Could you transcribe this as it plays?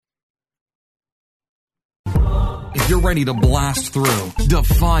If you're ready to blast through,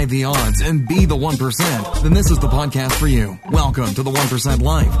 defy the odds, and be the 1%, then this is the podcast for you. Welcome to the 1%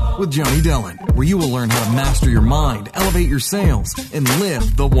 Life with Johnny Dillon, where you will learn how to master your mind, elevate your sales, and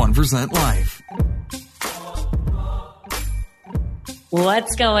live the 1% life.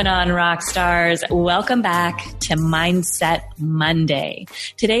 What's going on, rock stars? Welcome back to Mindset Monday.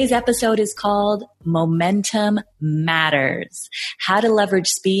 Today's episode is called Momentum Matters: How to Leverage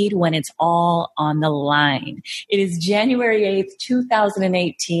Speed When It's All on the Line. It is January 8th,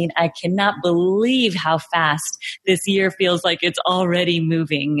 2018. I cannot believe how fast this year feels like it's already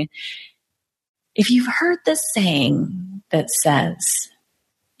moving. If you've heard the saying that says,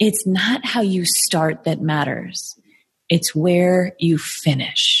 it's not how you start that matters, it's where you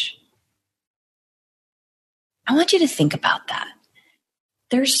finish. I want you to think about that.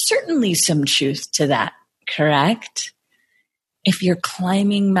 There's certainly some truth to that, correct? If you're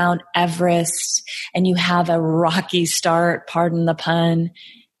climbing Mount Everest and you have a rocky start, pardon the pun,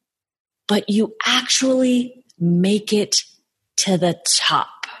 but you actually make it to the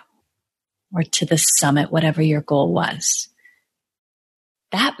top or to the summit, whatever your goal was.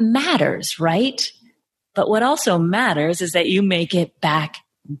 That matters, right? But what also matters is that you make it back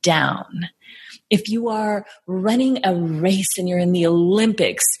down. If you are running a race and you're in the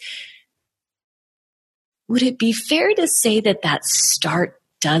Olympics, would it be fair to say that that start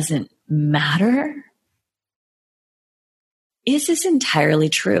doesn't matter? Is this entirely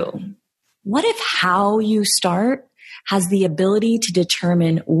true? What if how you start has the ability to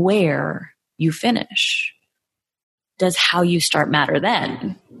determine where you finish? Does how you start matter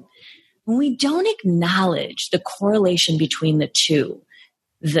then? When we don't acknowledge the correlation between the two,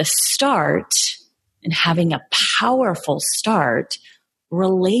 the start and having a powerful start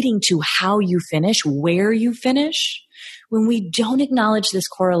relating to how you finish, where you finish, when we don't acknowledge this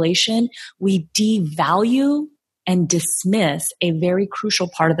correlation, we devalue and dismiss a very crucial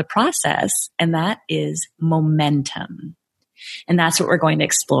part of the process, and that is momentum. And that's what we're going to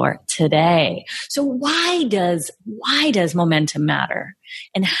explore today. So why does momentum matter?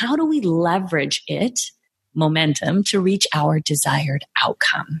 And how do we leverage momentum, to reach our desired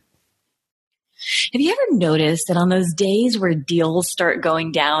outcome? Have you ever noticed that on those days where deals start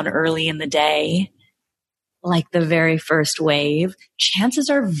going down early in the day, like the very first wave,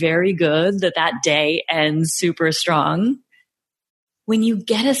 chances are very good that that day ends super strong? When you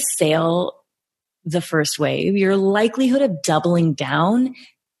get a sale the first wave, your likelihood of doubling down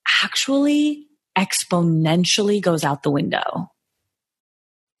actually exponentially goes out the window.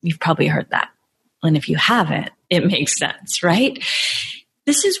 You've probably heard that. And if you haven't, it makes sense, right?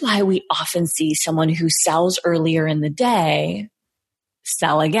 This is why we often see someone who sells earlier in the day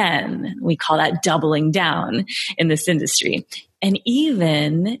sell again. We call that doubling down in this industry. And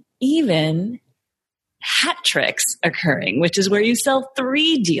even hat tricks occurring, which is where you sell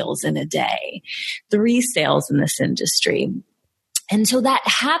 3 deals in a day, 3 sales in this industry. And so that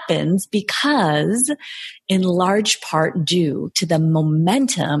happens because, in large part due to the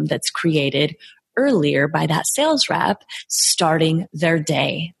momentum that's created earlier by that sales rep starting their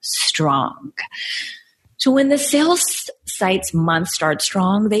day strong. So when the sales site's month starts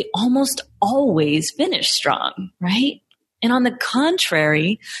strong, they almost always finish strong, right? And on the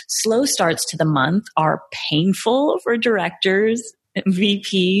contrary, slow starts to the month are painful for directors,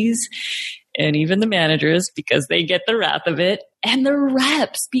 VPs, and even the managers because they get the wrath of it, and the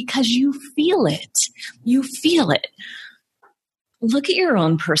reps because you feel it. You feel it. Look at your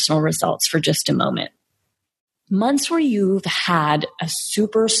own personal results for just a moment. Months where you've had a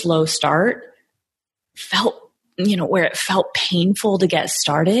super slow start, where it felt painful to get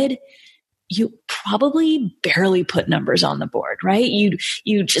started, you probably barely put numbers on the board, right?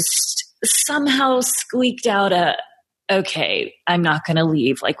 You just somehow squeaked out okay, I'm not going to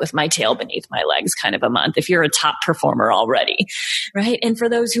leave like with my tail beneath my legs kind of a month if you're a top performer already, right? And for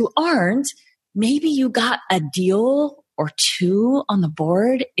those who aren't, maybe you got a deal or 2 on the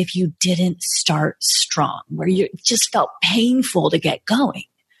board if you didn't start strong, where you just felt painful to get going.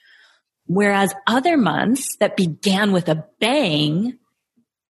 Whereas other months that began with a bang,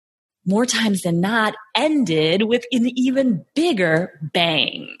 more times than not, ended with an even bigger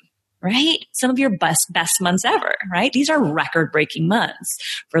bang, right? Some of your best months ever, right? These are record-breaking months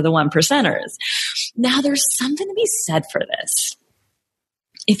for the 1%ers. Now, there's something to be said for this.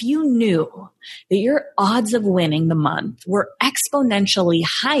 If you knew that your odds of winning the month were exponentially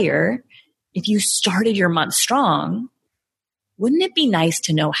higher if you started your month strong, wouldn't it be nice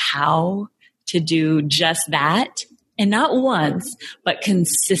to know how to do just that? And not once, but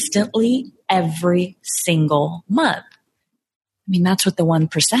consistently every single month. I mean, that's what the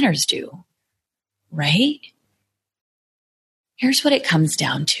 1%ers do, right? Here's what it comes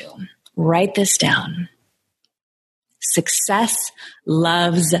down to. Write this down. Success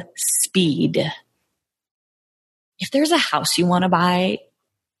loves speed. If there's a house you want to buy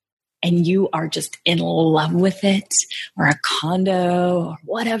and you are just in love with it, or a condo or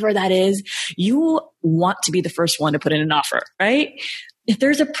whatever that is, you want to be the first one to put in an offer, right? If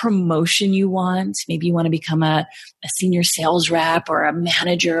there's a promotion you want, maybe you want to become a senior sales rep or a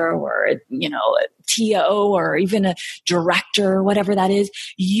manager or, a TO or even a director, whatever that is,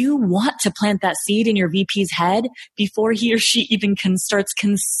 you want to plant that seed in your VP's head before he or she even starts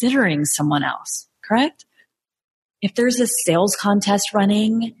considering someone else, correct? If there's a sales contest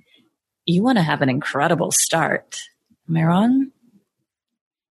running, you want to have an incredible start. Am I wrong?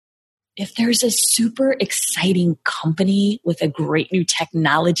 If there's a super exciting company with a great new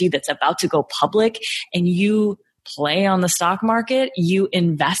technology that's about to go public and you play on the stock market, you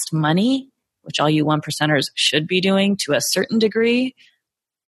invest money, which all you 1%ers should be doing to a certain degree,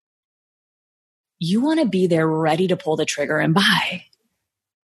 you want to be there ready to pull the trigger and buy,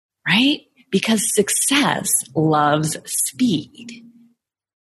 right? Because success loves speed.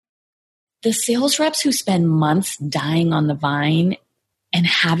 The sales reps who spend months dying on the vine and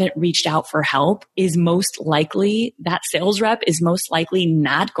haven't reached out for help that sales rep is most likely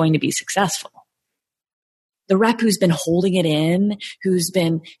not going to be successful. The rep who's been holding it in, who's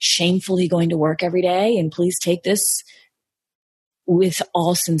been shamefully going to work every day, and please take this with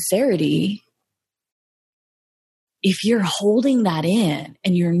all sincerity, if you're holding that in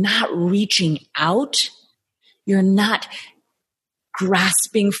and you're not reaching out, you're not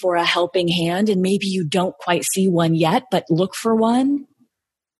grasping for a helping hand, and maybe you don't quite see one yet, but look for one,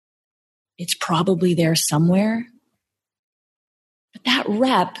 it's probably there somewhere. But that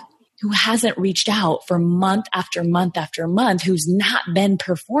rep who hasn't reached out for month after month after month, who's not been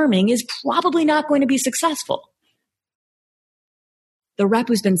performing, is probably not going to be successful. The rep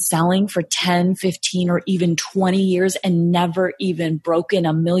who's been selling for 10, 15, or even 20 years and never even broken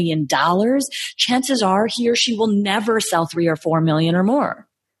 $1 million, chances are he or she will never sell 3 or 4 million or more.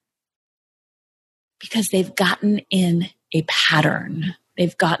 Because they've gotten in a pattern.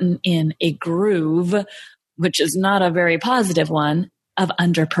 They've gotten in a groove, which is not a very positive one, of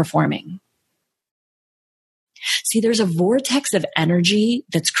underperforming. See, there's a vortex of energy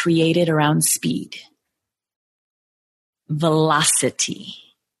that's created around speed. Velocity.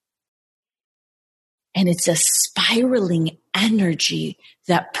 And it's a spiraling energy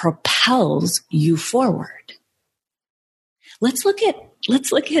that propels you forward. Let's look at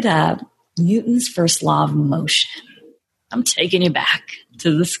Newton's first law of motion. I'm taking you back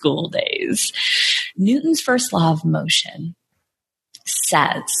to the school days. Newton's first law of motion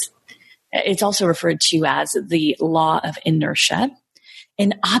says, it's also referred to as the law of inertia.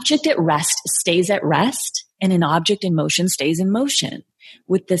 An object at rest stays at rest, and an object in motion stays in motion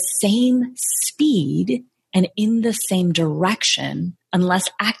with the same speed and in the same direction unless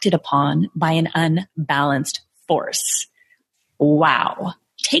acted upon by an unbalanced force. Wow.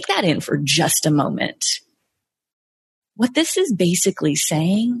 Take that in for just a moment. What this is basically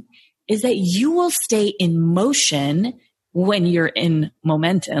saying is that you will stay in motion when you're in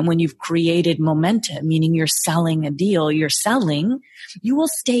momentum, when you've created momentum, meaning you're selling a deal, you will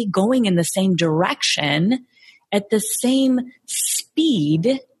stay going in the same direction at the same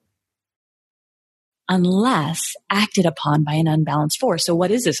speed unless acted upon by an unbalanced force. So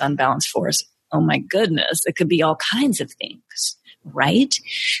what is this unbalanced force? Oh my goodness, it could be all kinds of things, right?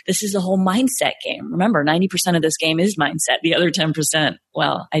 This is a whole mindset game. Remember, 90% of this game is mindset. The other 10%,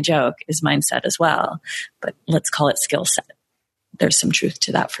 well, I joke, is mindset as well, but let's call it skill set. There's some truth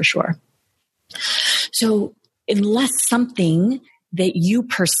to that for sure. So unless something that you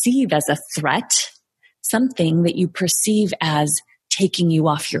perceive as a threat, something that you perceive as taking you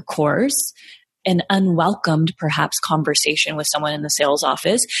off your course, an unwelcomed, perhaps, conversation with someone in the sales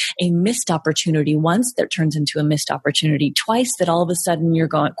office, a missed opportunity once that turns into a missed opportunity twice, that all of a sudden you're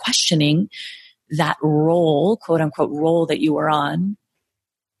questioning that role, quote unquote, role that you were on,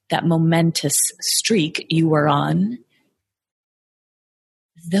 that momentous streak you were on.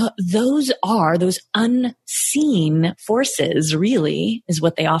 Those unseen forces, really, is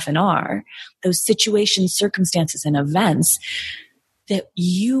what they often are. Those situations, circumstances, and events that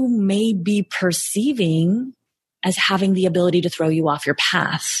you may be perceiving as having the ability to throw you off your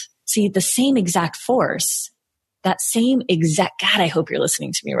path. See, the same exact force, God, I hope you're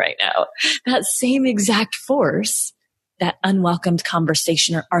listening to me right now. That same exact force, that unwelcomed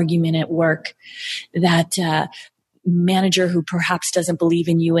conversation or argument at work, that manager who perhaps doesn't believe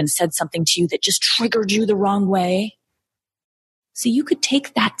in you and said something to you that just triggered you the wrong way. So you could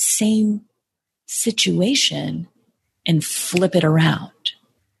take that same situation and flip it around.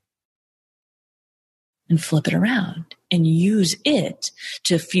 And flip it around and use it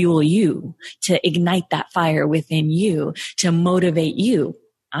to fuel you, to ignite that fire within you, to motivate you.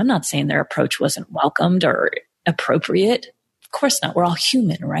 I'm not saying their approach wasn't welcomed or appropriate. Of course not. We're all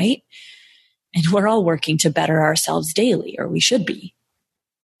human, right? And we're all working to better ourselves daily, or we should be.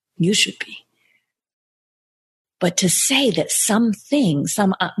 You should be. But to say that something,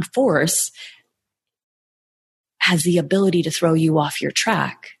 some force has the ability to throw you off your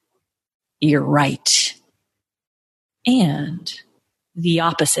track, you're right. And the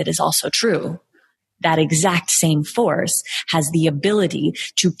opposite is also true. That exact same force has the ability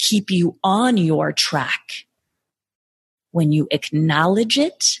to keep you on your track when you acknowledge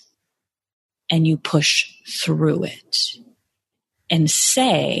it and you push through it and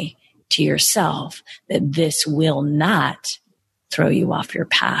say to yourself that this will not throw you off your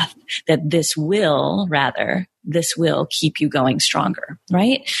path, that this will keep you going stronger,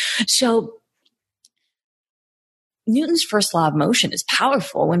 right? So Newton's first law of motion is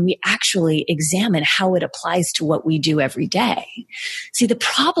powerful when we actually examine how it applies to what we do every day. See, the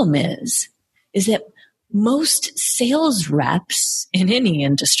problem is that most sales reps in any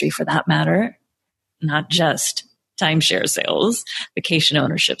industry for that matter, not just timeshare sales, vacation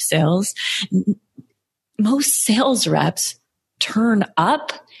ownership sales, most sales reps turn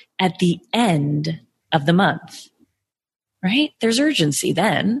up at the end of the month, right? There's urgency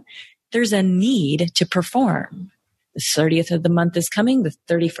then. There's a need to perform. The 30th of the month is coming. The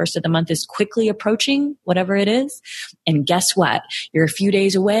 31st of the month is quickly approaching, whatever it is. And guess what? You're a few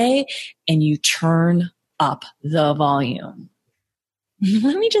days away and you turn up the volume.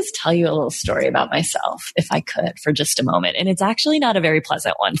 Let me just tell you a little story about myself, if I could, for just a moment. And it's actually not a very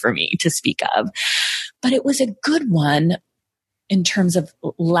pleasant one for me to speak of, but it was a good one in terms of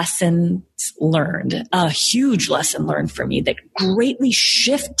lessons learned, a huge lesson learned for me that greatly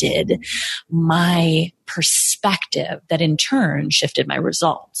shifted my perspective, that in turn shifted my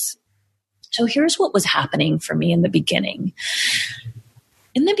results. So here's what was happening for me in the beginning.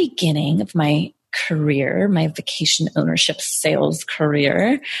 In the beginning of my career, my vacation ownership sales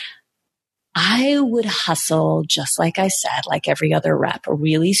career, I would hustle, just like I said, like every other rep,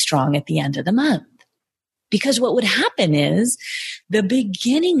 really strong at the end of the month. Because what would happen is the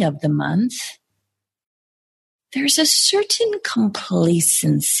beginning of the month, there's a certain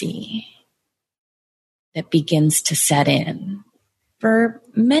complacency that begins to set in for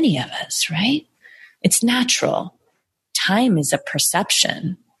many of us, right? It's natural. Time is a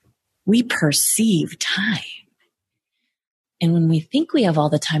perception. We perceive time. And when we think we have all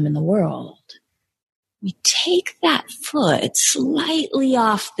the time in the world, we take that foot slightly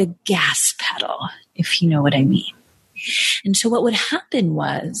off the gas pedal, if you know what I mean. And so what would happen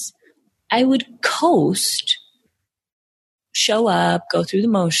was I would coast, show up, go through the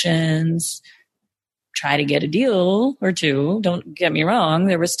motions, try to get a deal or two. Don't get me wrong.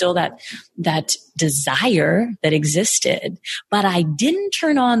 There was still that desire that existed, but I didn't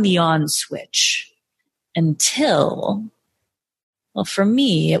turn on the on switch until, well, for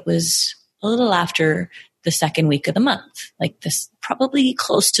me, it was a little after the second week of the month, like this, probably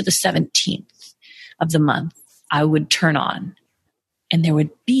close to the 17th of the month, I would turn on and there would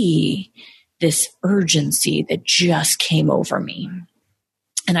be this urgency that just came over me.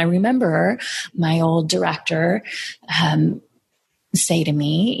 And I remember my old director say to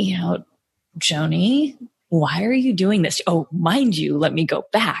me, Joni, why are you doing this? Oh, mind you, let me go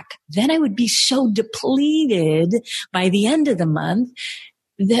back. Then I would be so depleted by the end of the month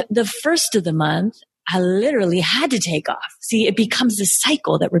that the first of the month, I literally had to take off. See, it becomes a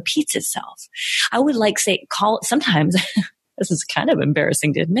cycle that repeats itself. I would sometimes, this is kind of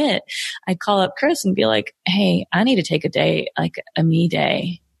embarrassing to admit, I'd call up Chris and be like, hey, I need to take a day, like a me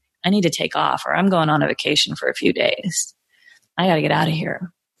day. I need to take off, or I'm going on a vacation for a few days. I got to get out of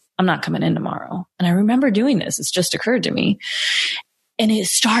here. I'm not coming in tomorrow. And I remember doing this. It's just occurred to me. And it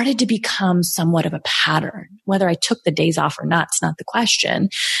started to become somewhat of a pattern. Whether I took the days off or not, it's not the question.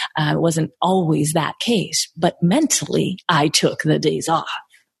 It wasn't always that case. But mentally, I took the days off.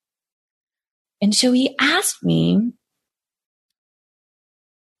 And so he asked me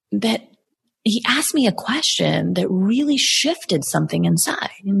a question that really shifted something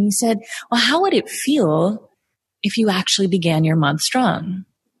inside. And he said, well, how would it feel if you actually began your month strong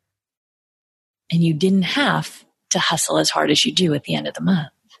and you didn't have to hustle as hard as you do at the end of the month?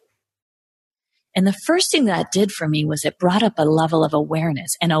 And the first thing that did for me was it brought up a level of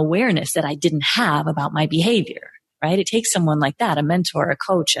awareness, an awareness that I didn't have about my behavior, right? It takes someone like that, a mentor, a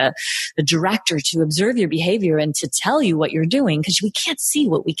coach, a director, to observe your behavior and to tell you what you're doing, because we can't see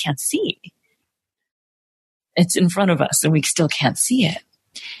what we can't see. It's in front of us and we still can't see it.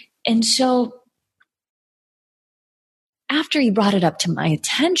 And so after he brought it up to my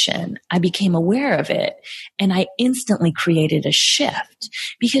attention, I became aware of it and I instantly created a shift.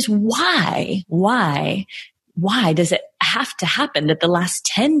 Because why does it have to happen that the last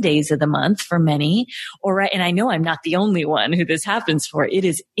 10 days of the month for many, and I know I'm not the only one who this happens for, it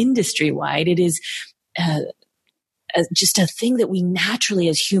is industry wide. It is just a thing that we naturally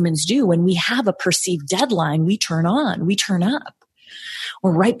as humans do. When we have a perceived deadline, we turn up.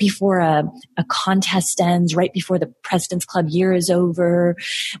 Or right before a contest ends, right before the President's Club year is over,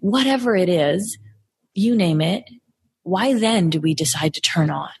 whatever it is, you name it, why then do we decide to turn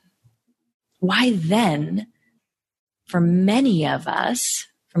on? Why then, for many of us,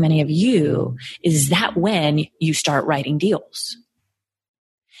 for many of you, is that when you start writing deals?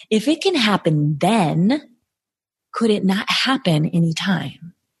 If it can happen then, could it not happen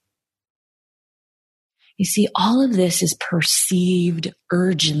anytime? You see, all of this is perceived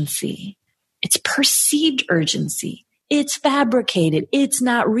urgency. It's perceived urgency. It's fabricated. It's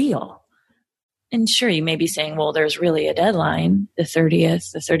not real. And sure, you may be saying, well, there's really a deadline. The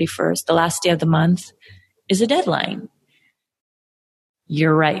 30th, the 31st, the last day of the month is a deadline.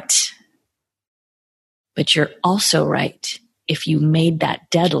 You're right. But you're also right if you made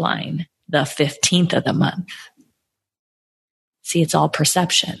that deadline the 15th of the month. See, it's all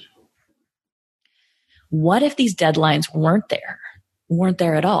perception. What if these deadlines weren't there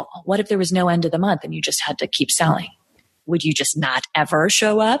at all? What if there was no end of the month and you just had to keep selling? Would you just not ever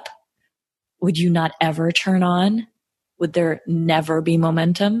show up? Would you not ever turn on? Would there never be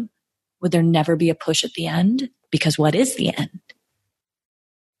momentum? Would there never be a push at the end? Because what is the end?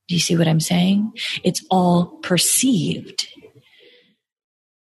 Do you see what I'm saying? It's all perceived.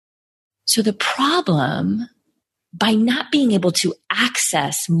 So the problem, by not being able to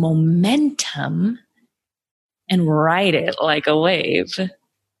access momentum and ride it like a wave,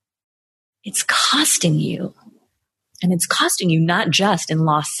 it's costing you. And it's costing you not just in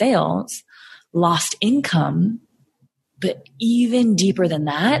lost sales, lost income, but even deeper than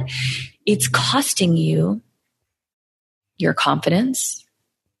that, it's costing you your confidence,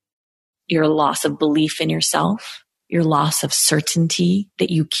 your loss of belief in yourself, your loss of certainty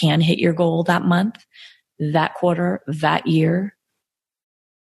that you can hit your goal that month, that quarter, that year.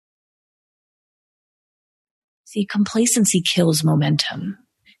 See, complacency kills momentum.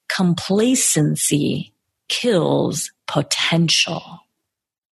 Complacency kills potential.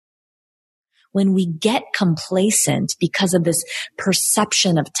 When we get complacent because of this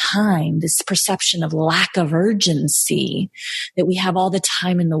perception of time, this perception of lack of urgency, that we have all the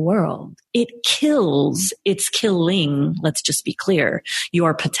time in the world, it's killing, let's just be clear,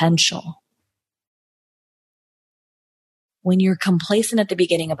 your potential. When you're complacent at the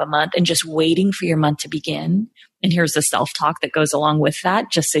beginning of a month and just waiting for your month to begin, and here's the self-talk that goes along with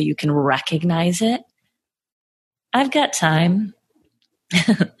that, just so you can recognize it. I've got time.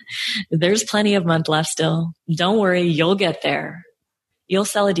 There's plenty of month left still. Don't worry, you'll get there. You'll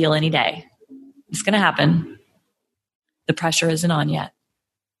sell a deal any day. It's going to happen. The pressure isn't on yet.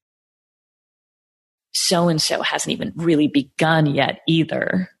 So-and-so hasn't even really begun yet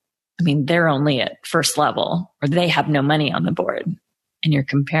either. I mean, they're only at first level, or they have no money on the board, and you're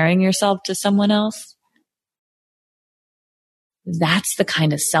comparing yourself to someone else. That's the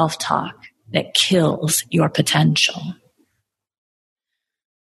kind of self-talk that kills your potential.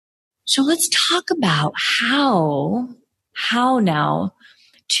 So let's talk about how now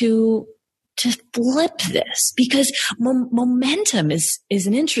to flip this, because momentum is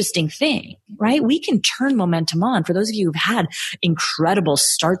an interesting thing, right? We can turn momentum on. For those of you who've had incredible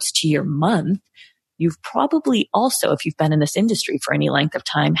starts to your month, you've probably also, if you've been in this industry for any length of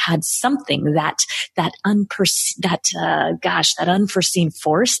time, had something that unforeseen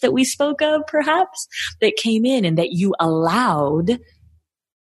force that we spoke of, perhaps, that came in and that you allowed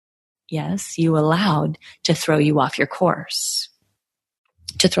to throw you off your course.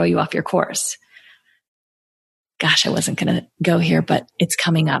 Gosh, I wasn't going to go here, but it's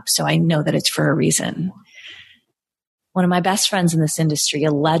coming up, so I know that it's for a reason. One of my best friends in this industry,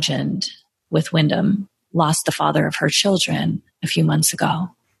 a legend with Wyndham, lost the father of her children a few months ago.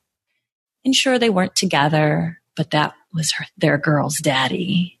 And sure, they weren't together, but that was their girl's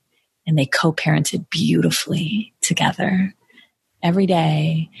daddy. And they co-parented beautifully together every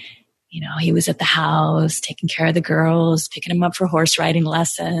day. You know, he was at the house, taking care of the girls, picking them up for horse riding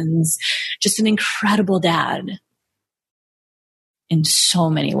lessons. Just an incredible dad in so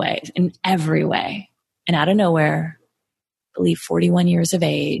many ways, in every way. And out of nowhere, I believe 41 years of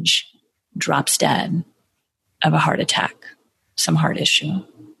age, drops dead of a heart attack, some heart issue.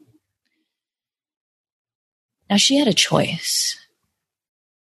 Now, she had a choice.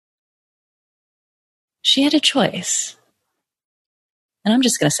 She had a choice. And I'm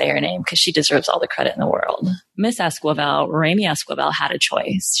just going to say her name because she deserves all the credit in the world. Miss Esquivel, Rami Esquivel, had a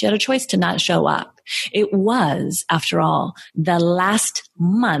choice. She had a choice to not show up. It was, after all, the last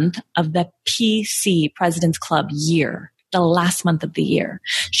month of the PC President's Club year. The last month of the year.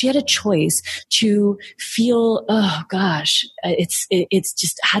 She had a choice to feel, oh gosh, it's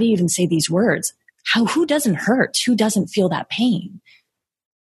just, how do you even say these words? Who doesn't hurt? Who doesn't feel that pain?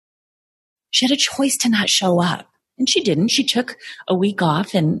 She had a choice to not show up. And she didn't. She took a week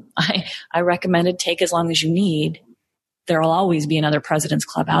off, and I recommended take as long as you need. There will always be another President's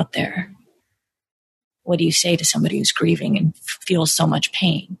Club out there. What do you say to somebody who's grieving and feels so much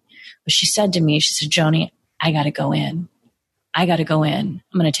pain? But she said to me, she said, Joni, I got to go in. I got to go in.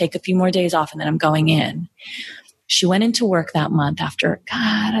 I'm going to take a few more days off and then I'm going in. She went into work that month after,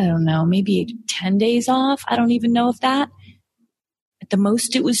 God, I don't know, maybe 10 days off. I don't even know if that. At the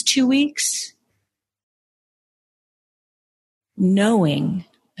most, it was 2 weeks. Knowing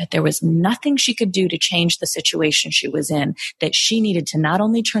that there was nothing she could do to change the situation she was in, that she needed to not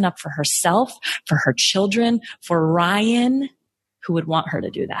only turn up for herself, for her children, for Ryan, who would want her to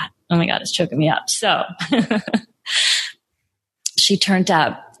do that. Oh my God, it's choking me up. So she turned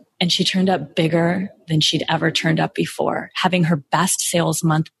up, and she turned up bigger than she'd ever turned up before, having her best sales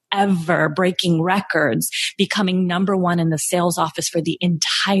month ever, breaking records, becoming number one in the sales office for the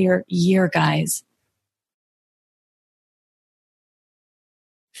entire year, guys.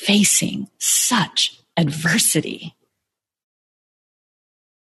 Facing such adversity.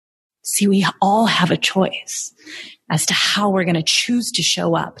 See, we all have a choice as to how we're going to choose to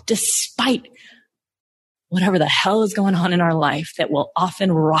show up, despite whatever the hell is going on in our life that will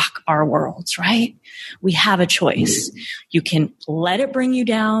often rock our worlds, right? We have a choice. You can let it bring you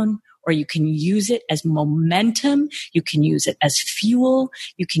down, or you can use it as momentum. You can use it as fuel.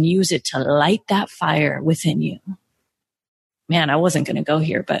 You can use it to light that fire within you. Man, I wasn't going to go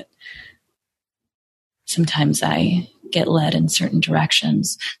here, but sometimes I get led in certain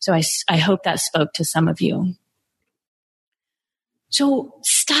directions. So I hope that spoke to some of you. So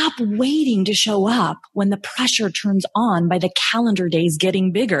stop waiting to show up when the pressure turns on by the calendar days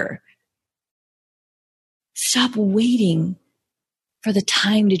getting bigger. Stop waiting for the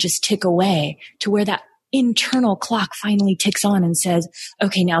time to just tick away to where that internal clock finally ticks on and says,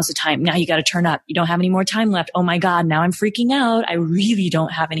 okay, now's the time. Now you got to turn up. You don't have any more time left. Oh my God, now I'm freaking out. I really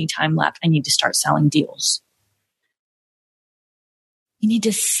don't have any time left. I need to start selling deals. You need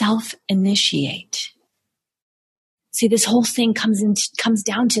to self-initiate. See, this whole thing comes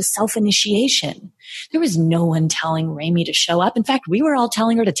down to self-initiation. There was no one telling Rami to show up. In fact, we were all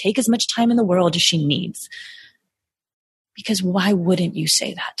telling her to take as much time in the world as she needs. Because why wouldn't you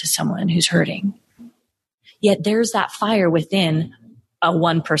say that to someone who's hurting? Yet there's that fire within a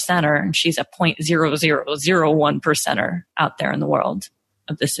 1%er, and she's a 0.0001%er out there in the world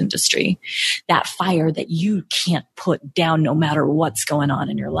of this industry. That fire that you can't put down no matter what's going on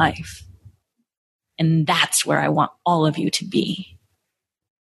in your life. And that's where I want all of you to be.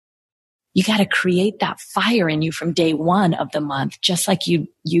 You got to create that fire in you from day one of the month, just like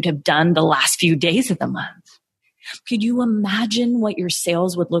you'd have done the last few days of the month. Could you imagine what your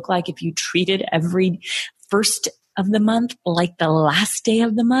sales would look like if you treated every first of the month like the last day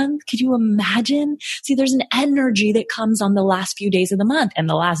of the month? Could you imagine? See, there's an energy that comes on the last few days of the month and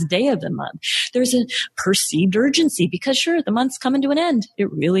the last day of the month. There's a perceived urgency because sure, the month's coming to an end.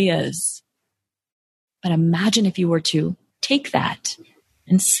 It really is. But imagine if you were to take that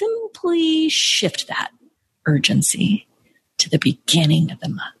and simply shift that urgency to the beginning of the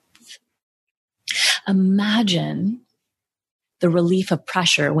month. Imagine the relief of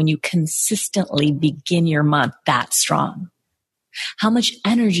pressure when you consistently begin your month that strong. How much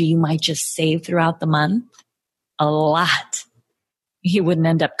energy you might just save throughout the month? A lot. You wouldn't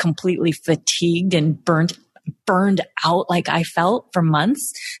end up completely fatigued and burned out like I felt for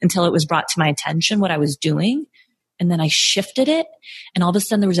months until it was brought to my attention what I was doing. And then I shifted it, and all of a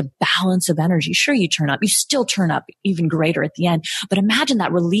sudden there was a balance of energy. Sure, you turn up. You still turn up even greater at the end. But imagine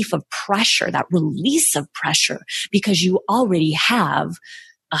that relief of pressure, that release of pressure, because you already have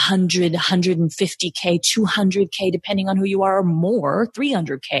 100, 150K, 200K, depending on who you are, or more,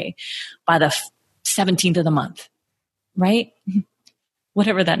 300K by the 17th of the month, right?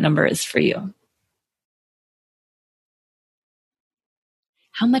 Whatever that number is for you.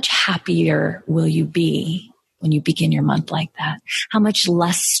 How much happier will you be when you begin your month like that? How much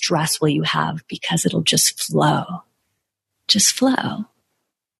less stress will you have because it'll just flow? Just flow.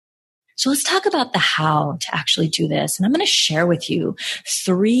 So let's talk about the how to actually do this. And I'm going to share with you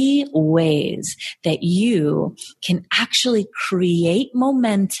 3 ways that you can actually create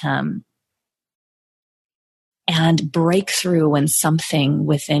momentum and break through when something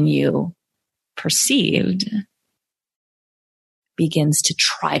within you perceived begins to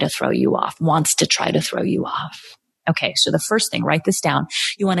try to throw you off, wants to try to throw you off. Okay, so the first thing, write this down.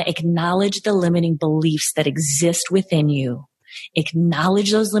 You want to acknowledge the limiting beliefs that exist within you.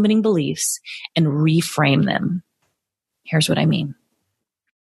 Acknowledge those limiting beliefs and reframe them. Here's what I mean.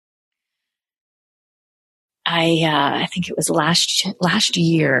 I think it was last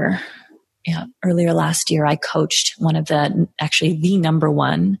year, earlier last year, I coached one of the number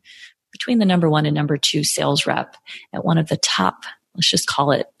one, between the number 1 and number 2 sales rep at one of the top, let's just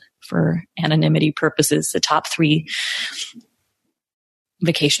call it for anonymity purposes, the top 3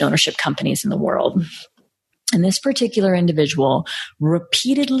 vacation ownership companies in the world. And this particular individual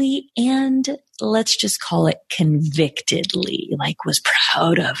repeatedly and let's just call it convictedly, like was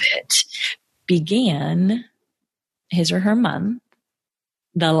proud of it, began his or her month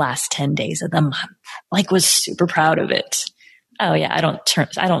the last 10 days of the month, like was super proud of it. Oh yeah, I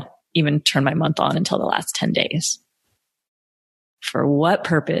don't even turn my month on until the last 10 days. For what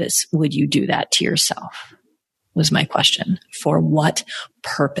purpose would you do that to yourself? Was my question. For what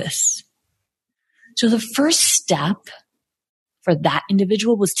purpose? So the first step for that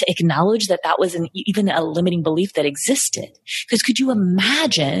individual was to acknowledge that that was even a limiting belief that existed. Because could you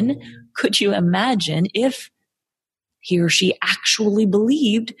imagine if he or she actually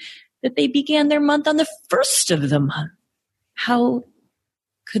believed that they began their month on the first of the month? How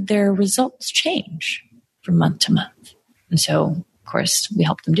could their results change from month to month? And so, of course, we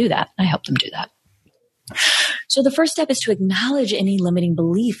help them do that. I help them do that. So the first step is to acknowledge any limiting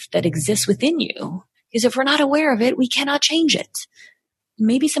belief that exists within you. Because if we're not aware of it, we cannot change it.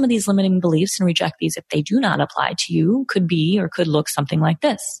 Maybe some of these limiting beliefs, and reject these if they do not apply to you, could be or could look something like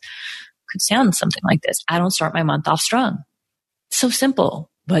this. Could sound something like this. I don't start my month off strong. So simple,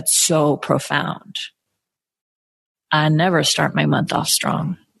 but so profound. I never start my month off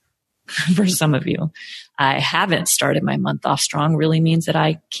strong. For some of you, I haven't started my month off strong really means that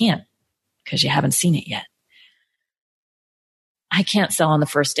I can't, because you haven't seen it yet. I can't sell on the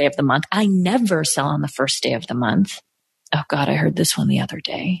first day of the month. I never sell on the first day of the month. Oh God, I heard this one the other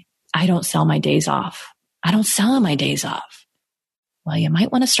day. I don't sell my days off. I don't sell on my days off. Well, you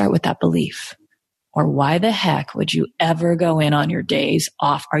might want to start with that belief. Or why the heck would you ever go in on your days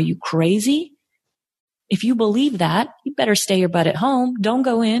off? Are you crazy? If you believe that, you better stay your butt at home. Don't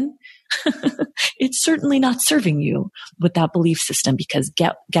go in. It's certainly not serving you with that belief system, because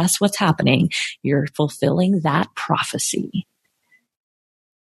guess what's happening? You're fulfilling that prophecy.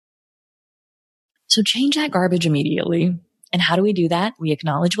 So change that garbage immediately. And how do we do that? We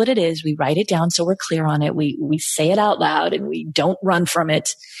acknowledge what it is. We write it down so we're clear on it. We say it out loud and we don't run from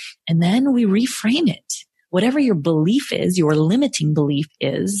it. And then we reframe it. Whatever your belief is, your limiting belief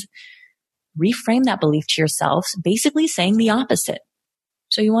is, reframe that belief to yourself, basically saying the opposite.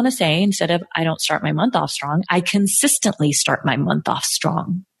 So you want to say, instead of I don't start my month off strong, I consistently start my month off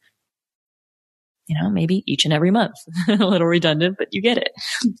strong. Maybe each and every month. A little redundant, but you get it.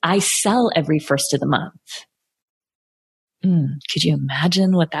 I sell every first of the month. Could you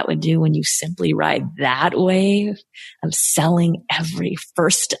imagine what that would do when you simply ride that wave of selling every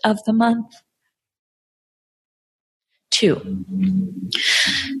first of the month? 2,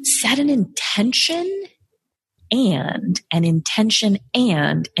 set an intention and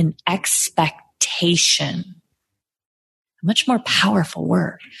an expectation. A much more powerful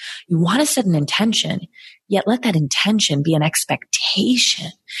word. You want to set an intention, yet let that intention be an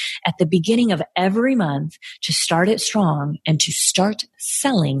expectation at the beginning of every month to start it strong and to start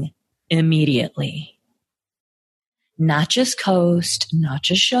selling immediately. Not just coast, not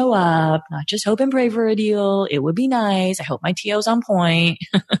just show up, not just hope and pray for a deal. It would be nice. I hope my TO's on point.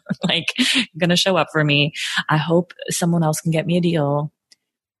 Going to show up for me. I hope someone else can get me a deal.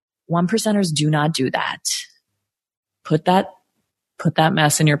 1%ers do not do that. Put that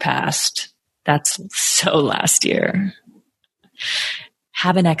mess in your past. That's so last year.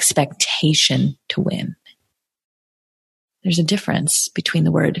 Have an expectation to win. There's a difference between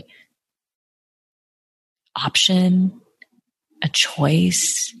the word option, a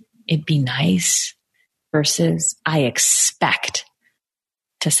choice, it'd be nice, versus I expect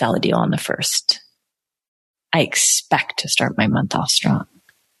to sell a deal on the first. I expect to start my month off strong.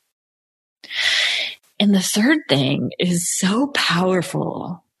 And the third thing is so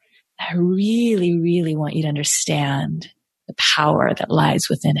powerful. I really, really want you to understand the power that lies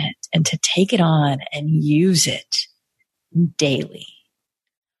within it and to take it on and use it daily.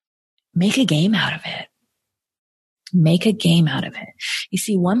 make a game out of it. Make a game out of it. You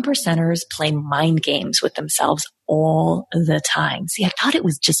see, 1%ers play mind games with themselves all the time. See, I thought it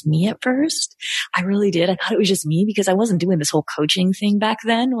was just me at first. I really did. I thought it was just me because I wasn't doing this whole coaching thing back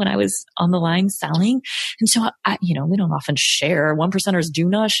then when I was on the line selling. And so, we don't often share. 1%ers do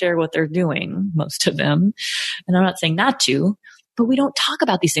not share what they're doing, most of them. And I'm not saying not to, but we don't talk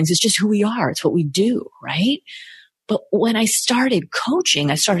about these things. It's just who we are. It's what we do, right? But when I started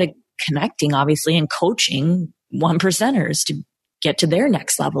coaching, I started connecting, obviously, and coaching 1%ers to get to their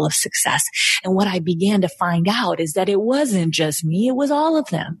next level of success. And what I began to find out is that it wasn't just me. It was all of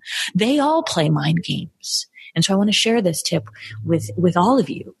them. They all play mind games. And so I want to share this tip with all of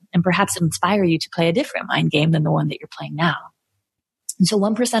you and perhaps inspire you to play a different mind game than the one that you're playing now. And so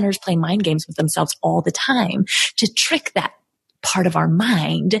 1%ers play mind games with themselves all the time to trick that part of our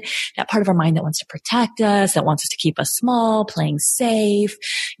mind, that part of our mind that wants to protect us, that wants us to keep us small, playing safe,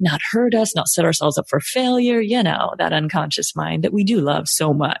 not hurt us, not set ourselves up for failure, that unconscious mind that we do love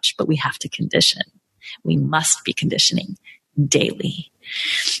so much, but we have to condition. We must be conditioning daily.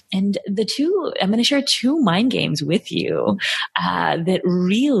 And I'm going to share 2 mind games with you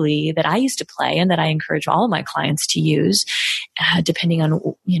that I used to play and that I encourage all of my clients to use, depending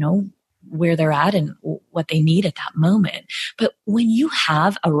on, where they're at and what they need at that moment. But when you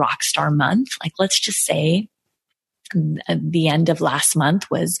have a rock star month, like let's just say the end of last month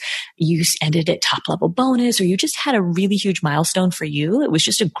was you ended at top level bonus, or you just had a really huge milestone for you. It was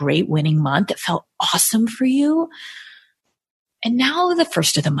just a great winning month. It felt awesome for you. And now the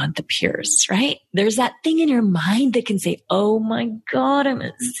first of the month appears, right? There's that thing in your mind that can say, oh my God, I'm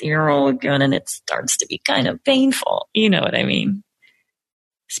at 0 again. And it starts to be kind of painful. You know what I mean?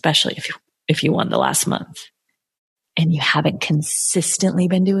 Especially if you won the last month and you haven't consistently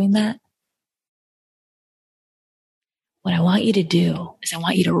been doing that. What I want you to do is I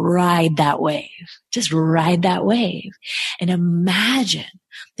want you to ride that wave. Just ride that wave and imagine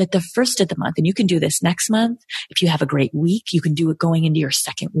that the first of the month, and you can do this next month. If you have a great week, you can do it going into your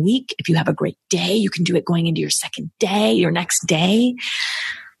second week. If you have a great day, you can do it going into your second day, your next day.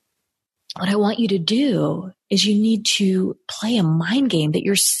 What I want you to do is you need to play a mind game that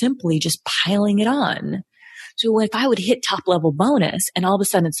you're simply just piling it on. So if I would hit top level bonus and all of a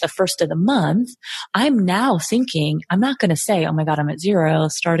sudden it's the first of the month, I'm now thinking, I'm not going to say, oh my God, I'm at 0,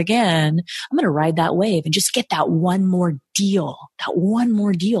 start again. I'm going to ride that wave and just get that one more deal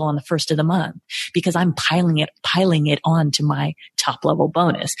on the first of the month because I'm piling it on to my top level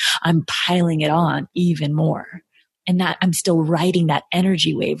bonus. I'm piling it on even more. And that I'm still riding that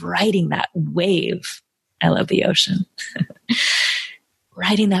energy wave, riding that wave. I love the ocean.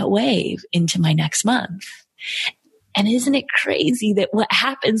 Riding that wave into my next month. And isn't it crazy that what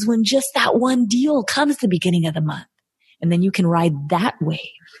happens when just that one deal comes at the beginning of the month? And then you can ride that wave.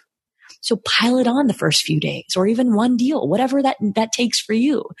 So pile it on the first few days or even one deal, whatever that takes for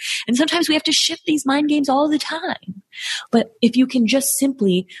you. And sometimes we have to shift these mind games all the time. But if you can just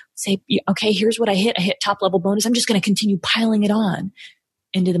simply say, okay, here's what I hit top level bonus. I'm just going to continue piling it on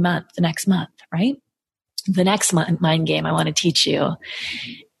into the next month, right? The next mind game I want to teach you,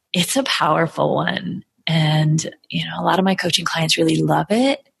 it's a powerful one. And, a lot of my coaching clients really love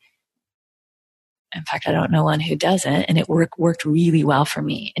it. In fact, I don't know one who doesn't. And it worked really well for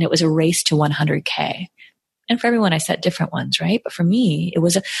me. And it was a race to 100K. And for everyone, I set different ones, right? But for me,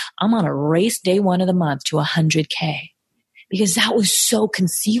 I'm on a race day 1 of the month to 100K. Because that was so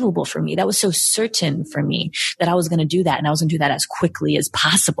conceivable for me. That was so certain for me that I was going to do that. And I was going to do that as quickly as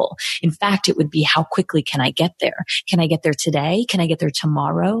possible. In fact, it would be how quickly can I get there? Can I get there today? Can I get there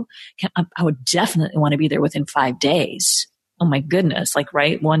tomorrow? I would definitely want to be there within 5 days. Oh my goodness. Like,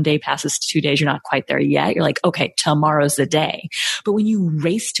 right? 1 day passes 2 days. You're not quite there yet. You're like, okay, tomorrow's the day. But when you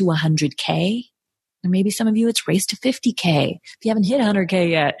race to 100K, or maybe some of you, it's race to 50K. If you haven't hit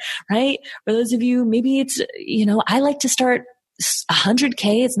 100K yet, right? For those of you, maybe it's, I like to start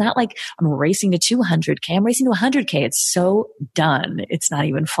 100K. It's not like I'm racing to 200K. I'm racing to 100K. It's so done. It's not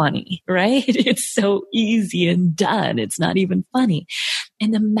even funny, right? It's so easy and done. It's not even funny.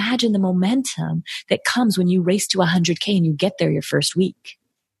 And imagine the momentum that comes when you race to 100K and you get there your first week.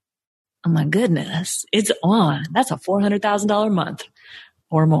 Oh my goodness. It's on. That's a $400,000 month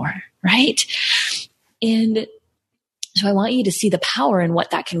or more, right? And so I want you to see the power in what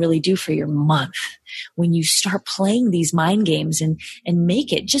that can really do for your month. When you start playing these mind games and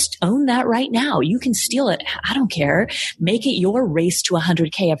make it, just own that right now. You can steal it. I don't care. Make it your race to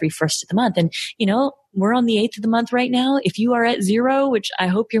 100K every first of the month. And, we're on the 8th of the month right now. If you are at 0, which I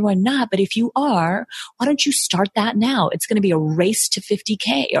hope you're not, but if you are, why don't you start that now? It's going to be a race to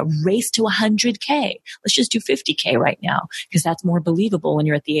 50K, a race to 100K. Let's just do 50K right now because that's more believable when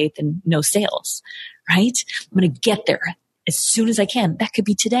you're at the 8th and no sales, right? I'm going to get there as soon as I can. That could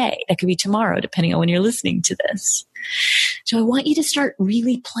be today. That could be tomorrow, depending on when you're listening to this. So I want you to start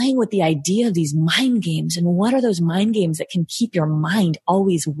really playing with the idea of these mind games. And what are those mind games that can keep your mind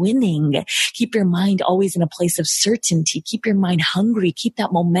always winning? Keep your mind always in a place of certainty. Keep your mind hungry. Keep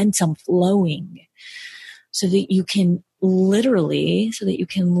that momentum flowing so that you can literally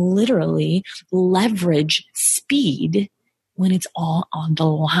leverage speed when it's all on the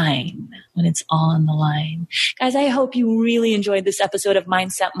line, Guys, I hope you really enjoyed this episode of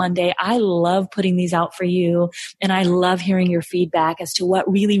Mindset Monday. I love putting these out for you, and I love hearing your feedback as to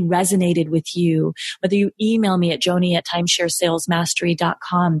what really resonated with you, whether you email me at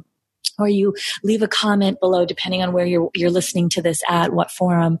joni@timesharesalesmastery.com or you leave a comment below, depending on where you're listening to this at, what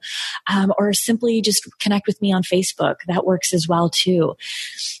forum, or simply just connect with me on Facebook. That works as well too.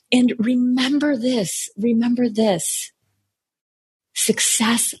 And remember this.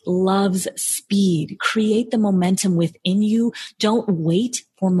 Success loves speed. Create the momentum within you. Don't wait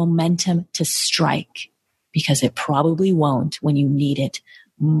for momentum to strike because it probably won't when you need it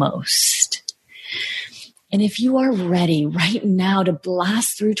most. And if you are ready right now to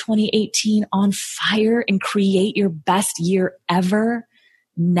blast through 2018 on fire and create your best year ever,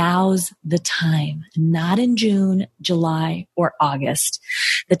 now's the time. Not in June, July, or August.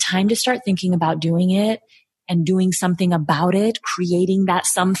 The time to start thinking about doing it and doing something about it, creating that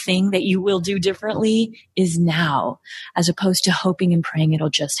something that you will do differently is now, as opposed to hoping and praying it'll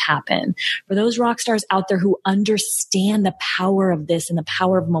just happen. For those rock stars out there who understand the power of this and the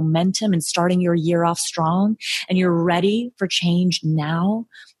power of momentum and starting your year off strong, and you're ready for change now,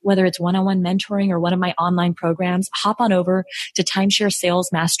 whether it's one-on-one mentoring or one of my online programs, hop on over to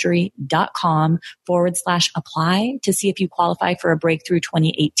timesharesalesmastery.com/apply to see if you qualify for a Breakthrough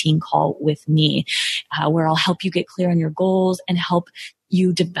 2018 call with me, where I'll help you get clear on your goals and help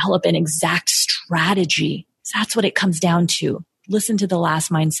you develop an exact strategy. So that's what it comes down to. Listen to the last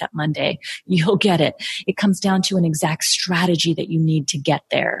Mindset Monday. You'll get it. It comes down to an exact strategy that you need to get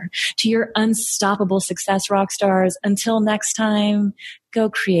there. To your unstoppable success, rock stars. Until next time, go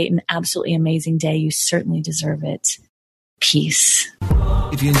create an absolutely amazing day. You certainly deserve it. Peace.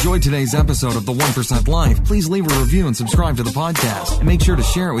 If you enjoyed today's episode of The 1% Life, please leave a review and subscribe to the podcast. And make sure to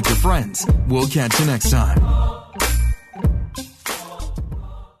share it with your friends. We'll catch you next time.